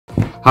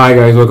Hi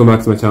guys, welcome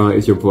back to my channel.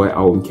 It's your boy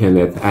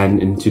Kenneth,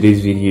 and in today's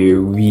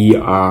video we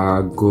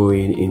are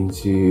going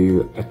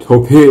into a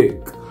topic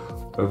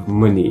of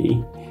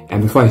money.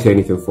 And before I say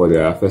anything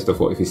further, first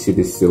of all, if you see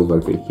this silver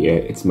thing here,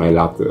 it's my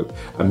laptop.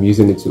 I'm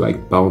using it to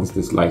like bounce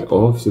this light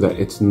off so that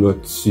it's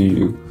not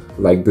too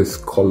like this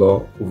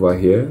color over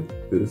here,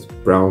 this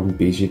brown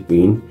beige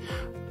thing.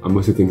 I'm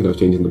also thinking of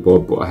changing the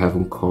bulb, but I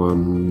haven't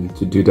come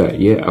to do that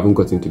yet. I haven't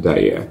got into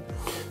that yet.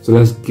 So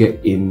let's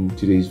get into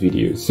today's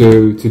video.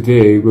 So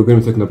today we're going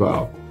to be talking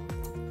about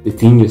the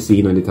thing you're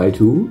seeing on the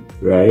title,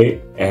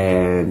 right?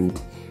 And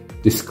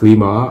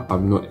disclaimer,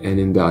 I'm not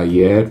earning that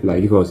yet.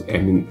 Like if I was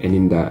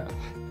earning that,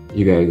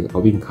 you guys,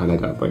 I'll be in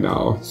Canada by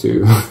now. So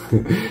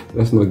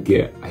let's not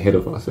get ahead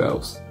of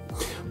ourselves.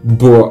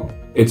 But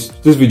this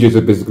video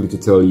is basically to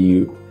tell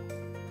you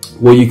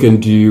what you can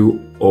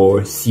do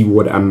or see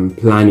what I'm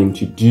planning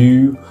to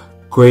do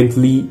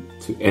currently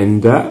to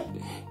end that.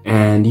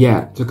 And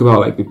yeah, talk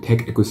about like the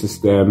tech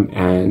ecosystem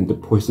and the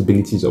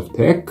possibilities of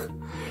tech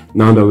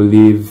now that we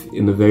live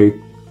in a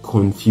very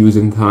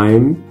confusing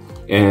time,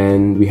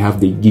 and we have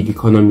the gig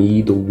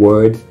economy,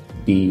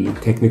 the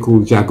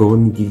technical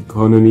jargon, gig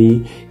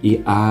economy,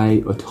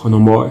 AI,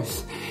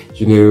 autonomous,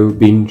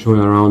 being thrown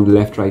around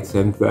left, right,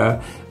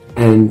 center.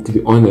 And to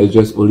be honest,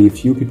 just only a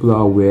few people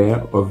are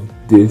aware of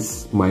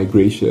this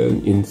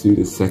migration into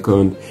the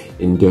second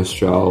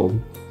industrial.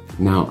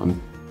 Now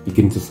I'm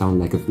beginning to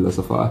sound like a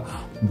philosopher,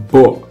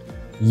 but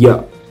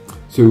yeah.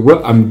 So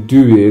what I'm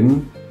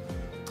doing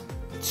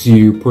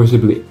to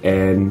possibly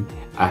earn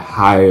a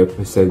higher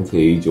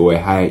percentage or a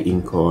higher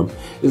income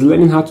is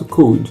learning how to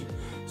code.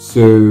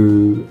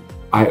 So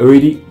I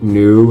already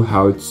know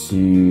how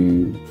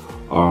to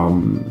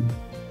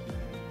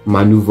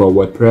maneuver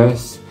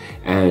WordPress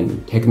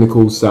and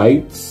technical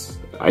sites.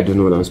 I don't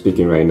know what I'm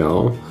speaking right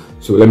now,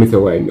 so let me tell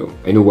you what I know.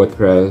 I know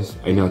WordPress,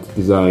 I know how to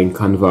design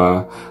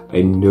Canva,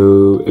 I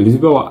know a little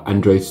bit about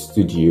Android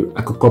Studio.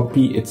 I could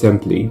copy a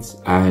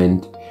template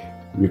and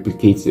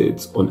replicate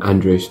it on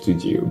Android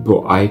Studio,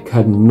 but I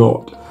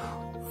cannot,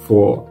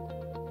 for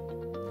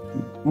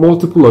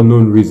multiple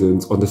unknown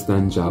reasons,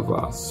 understand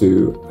Java.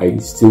 So I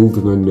still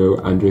do not know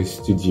Android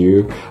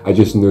Studio. I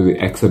just know the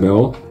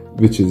XML,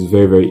 which is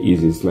very, very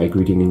easy. It's like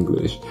reading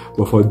English.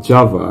 But for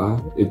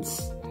Java,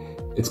 it's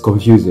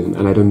confusing,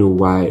 and I don't know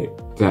why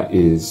that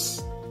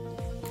is,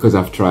 because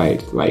I've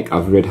tried. Like,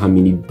 I've read how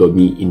many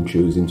dummy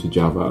intros into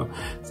Java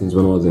since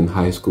when I was in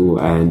high school,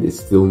 and it's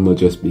still not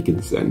just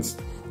making sense.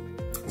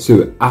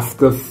 So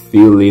after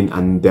failing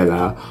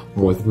Andela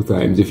multiple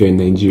times, if you're in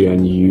Nigeria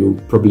and you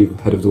probably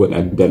heard of the word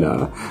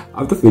Andela,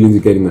 after failing to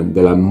get in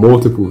Andela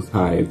multiple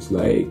times,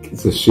 like,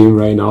 it's a shame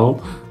right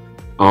now.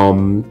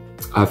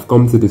 I've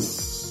come to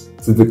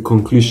the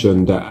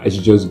conclusion that I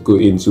should just go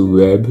into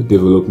web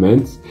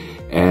development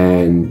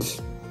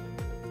and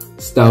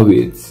start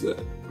with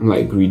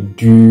like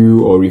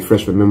redo or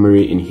refresh my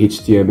memory in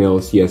HTML,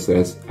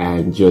 CSS,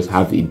 and just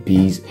have a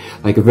base,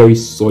 like a very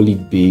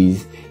solid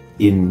base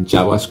in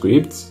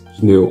JavaScript.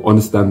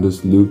 Understand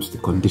those loops, the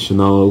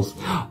conditionals,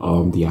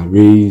 the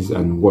arrays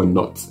and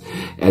whatnot,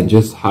 and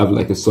just have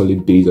like a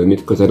solid base on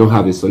it, because I don't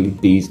have a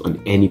solid base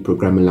on any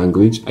programming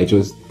language. I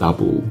just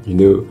dabble.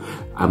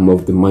 I'm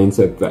of the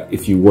mindset that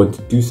if you want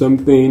to do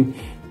something,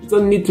 you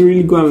don't need to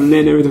really go and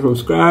learn everything from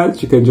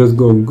scratch. You can just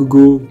go on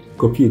Google,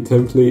 copy a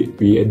template,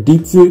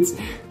 re-edit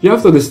it. You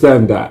have to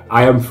understand that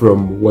I am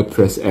from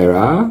WordPress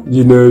era,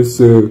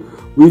 so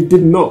we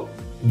did not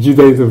do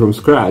anything from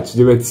scratch.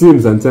 There were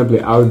themes and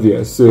templates out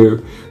there. So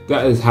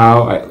that is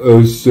how I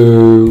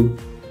also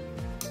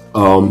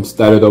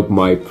started up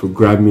my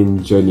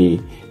programming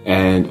journey,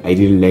 and I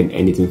didn't learn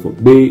anything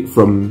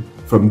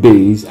from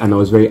base, and I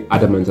was very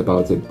adamant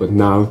about it. But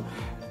now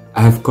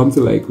I have come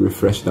to like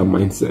refresh that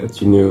mindset,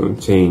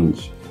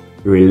 change,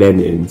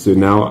 relearning. So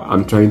now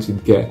I'm trying to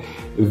get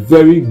a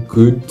very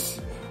good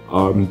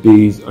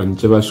base on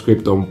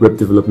JavaScript, on web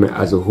development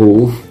as a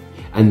whole,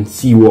 and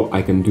see what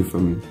I can do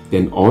from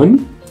then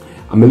on.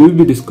 I'm a little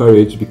bit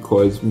discouraged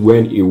because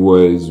when it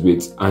was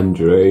with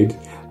Android,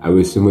 I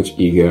was so much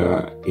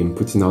eager in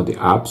putting out the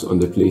apps on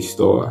the Play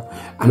Store,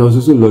 and I was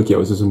also lucky. I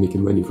was also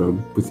making money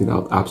from putting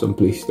out apps on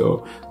Play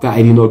Store that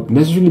I did not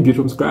necessarily build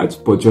from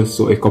scratch, but just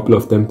saw a couple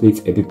of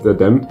templates, edited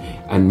them,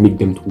 and make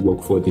them to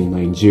work for the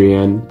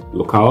Nigerian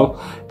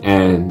locale,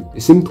 and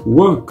it seemed to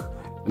work.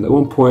 And at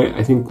one point,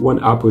 I think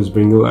one app was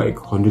bringing like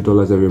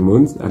 $100 every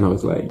month, and I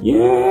was like,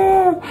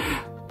 yeah,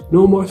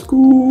 no more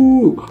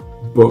school.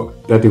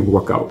 But that didn't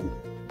work out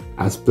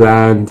as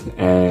planned,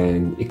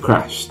 and it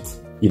crashed.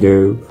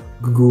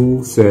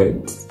 Google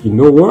said, you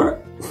know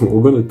what,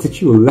 we're going to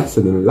teach you a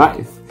lesson in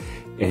life.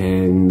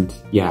 And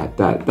yeah,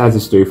 that's a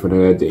story for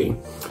another day.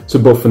 So,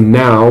 but for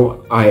now,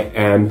 I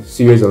am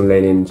serious on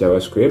learning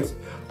JavaScript.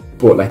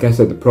 But like I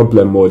said, the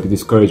problem or the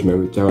discouragement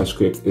with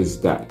JavaScript is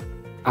that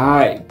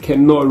I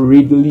cannot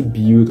readily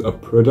build a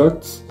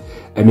product.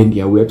 I mean,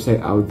 there are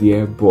websites out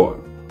there, but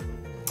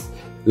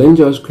learning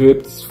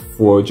JavaScript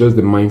for just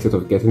the mindset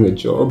of getting a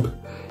job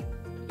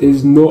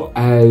is not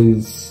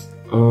as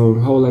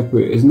how will I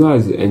put it? It's not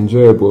as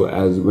enjoyable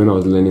as when I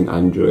was learning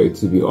Android,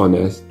 to be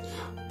honest.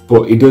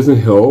 But it doesn't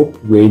help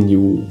when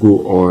you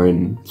go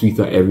on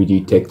Twitter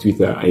everyday, tech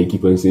Twitter, and you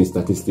keep on seeing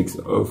statistics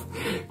of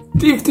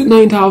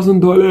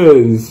 $59,000,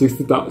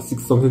 $60,000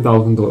 something,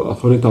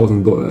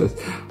 $100,000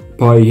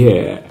 per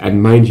year.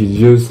 And mind you,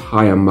 those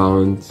high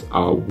amounts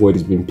are what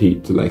is being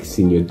paid to like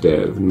senior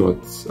dev, not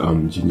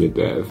junior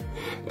dev.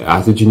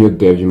 As a junior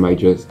dev, you might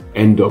just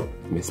end up,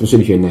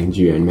 especially if you're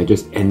Nigerian, you might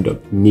just end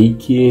up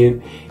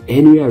making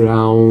anywhere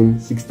around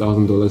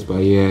 $6,000 per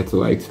year to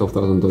like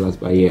 $12,000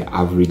 per year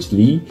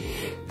averagely.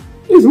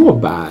 It's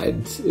not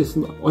bad.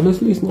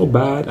 Honestly, it's not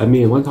bad. I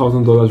mean,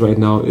 $1,000 right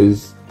now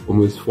is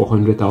almost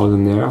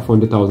 400,000 naira,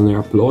 400,000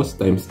 naira plus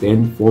times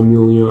 10, 4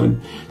 million,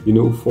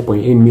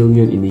 4.8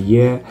 million in a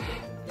year.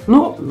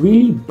 Not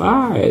really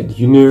bad,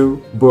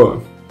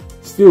 but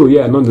still,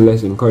 yeah,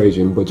 nonetheless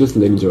encouraging. But just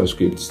learning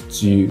JavaScript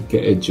to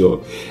get a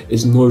job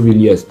is not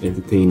really as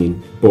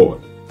entertaining, but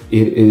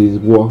it is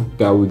what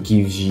that will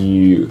give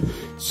you,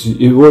 it's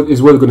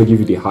what's going to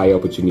give you the higher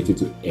opportunity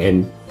to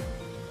earn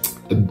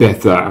a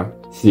better,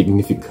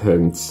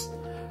 significant,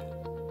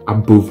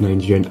 above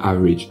Nigerian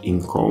average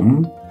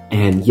income.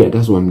 And yeah,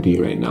 that's what I'm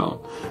doing right now.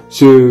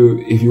 So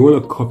if you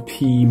want to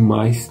copy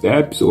my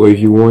steps, or if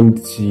you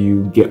want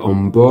to get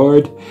on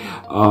board,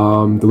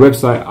 the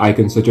website I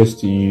can suggest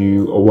to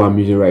you, or what I'm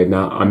using right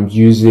now, I'm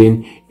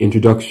using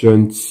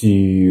Introduction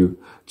to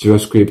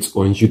JavaScript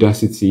on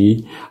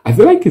Udacity. I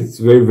feel like it's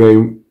very,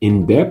 very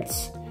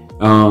in-depth.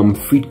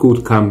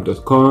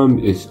 freecodecamp.com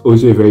is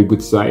also a very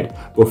good site,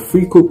 but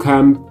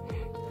freecodecamp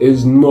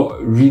is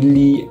not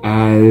really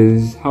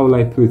as, how will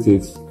I put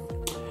it?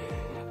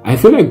 I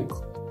feel like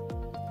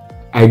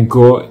I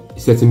got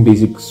certain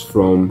basics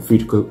from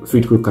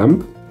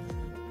freecodecamp,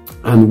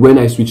 and when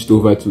I switched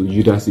over to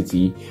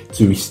Udacity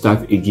to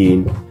restart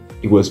again,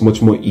 it was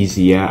much more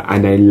easier,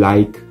 and I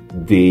like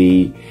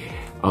the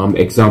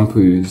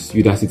examples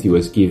Udacity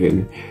was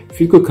given.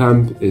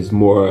 freecodecamp is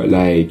more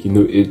like,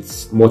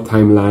 it's more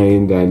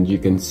timelined, and you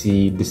can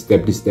see this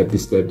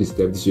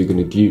is you're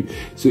gonna do.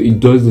 So it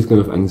does this kind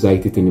of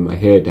anxiety thing in my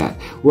head that,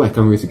 I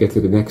can't wait to get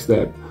to the next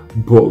step.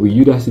 But with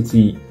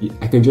Udacity,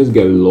 I can just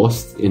get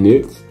lost in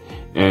it,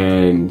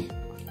 and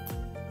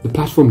the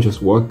platform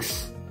just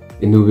works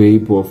in a way.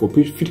 But for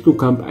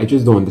freecodecamp, I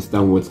just don't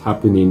understand what's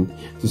happening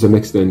to some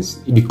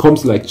extent. It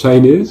becomes like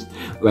Chinese.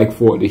 Like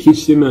for the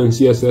HTML and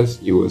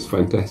CSS, it was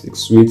fantastic,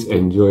 sweet,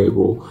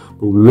 enjoyable.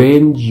 But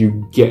when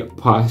you get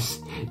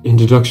past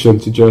Introduction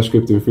to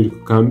JavaScript and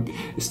freecodecamp,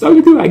 it starts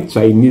looking like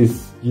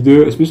Chinese,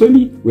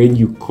 especially when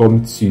you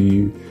come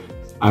to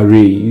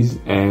arrays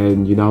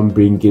and you now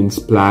bring in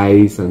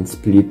splice and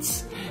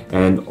splits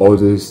and all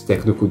those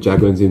technical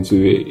jargons into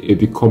it. It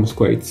becomes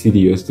quite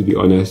tedious, to be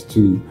honest,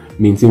 to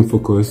maintain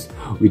focus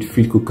with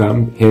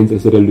freecodecamp. Hence, I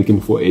started looking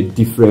for a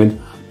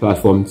different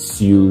platform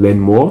to learn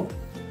more,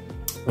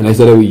 and I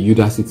started with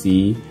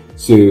Udacity.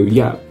 So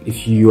yeah,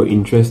 if you are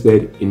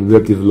interested in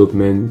web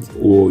development,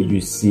 or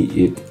you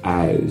see it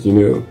as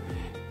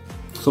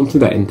something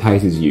that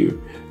entices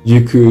you,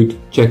 you could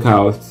check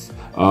out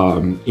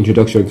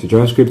Introduction to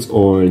JavaScript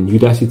on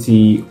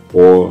Udacity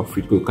or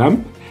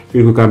freecodecamp.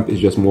 freecodecamp is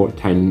just more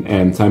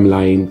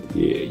timeline.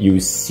 You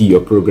see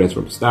your progress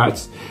from start,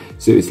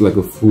 so it's like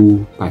a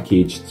full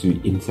package to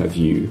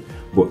interview.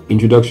 But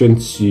Introduction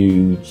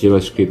to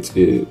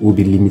JavaScript will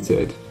be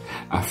limited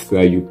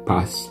after you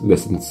pass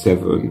lesson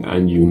 7,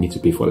 and you need to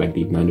pay for like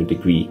the nano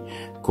degree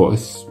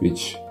course,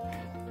 which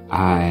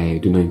I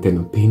do not intend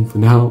on paying for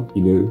now,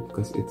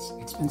 because it's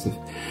expensive.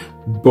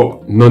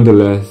 But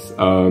nonetheless,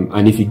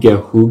 and if you get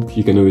hooked,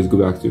 you can always go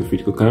back to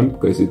freecodecamp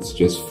because it's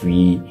just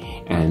free,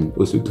 and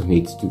also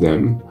donate to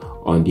them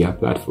on their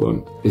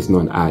platform. It's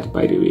not an ad,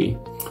 by the way.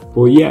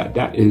 But yeah,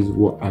 that is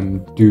what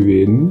I'm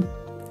doing.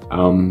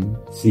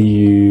 See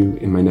you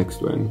in my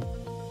next one.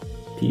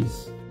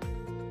 Peace.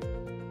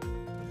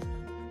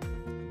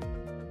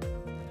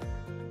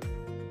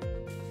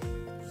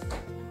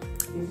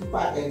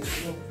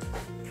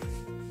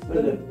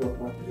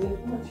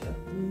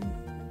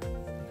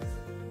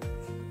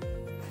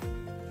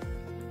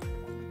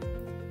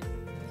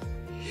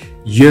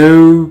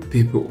 Yo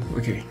people,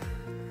 okay,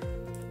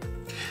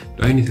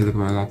 do I need to look at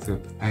my laptop?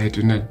 I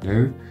do not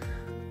know.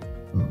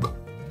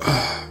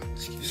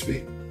 Excuse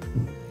me.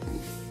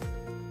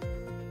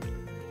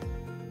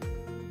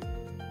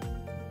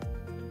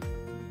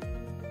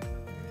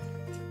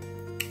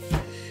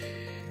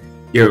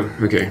 Yo,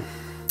 okay.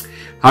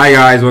 Hi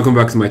guys, welcome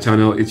back to my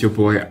channel. It's your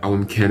boy,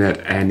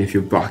 Kenneth, and if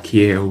you're back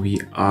here,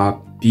 we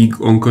are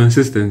big on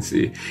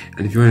consistency.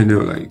 And if you want to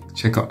know, like,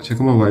 check out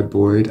my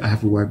whiteboard. I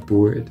have a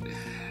whiteboard.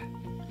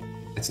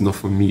 It's not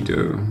for me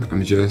though.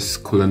 I'm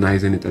just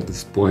colonizing it at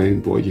this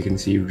point. But you can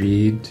see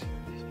read,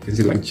 you can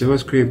see like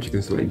JavaScript, you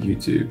can see like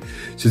YouTube.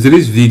 So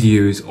today's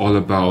video is all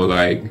about,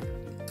 like,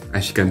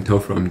 as you can tell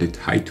from the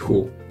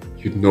title,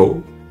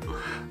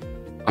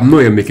 I'm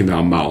not even making that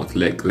amount.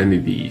 Like, let me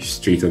be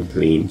straight and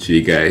plain to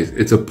you guys.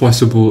 It's a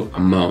possible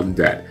amount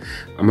that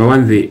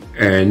when they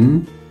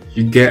earn,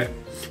 you get.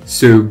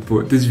 So,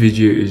 but this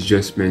video is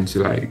just meant to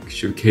like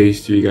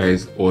showcase to you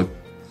guys, or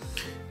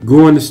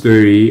go on the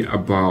story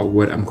about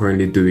what I'm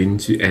currently doing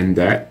to earn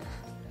that.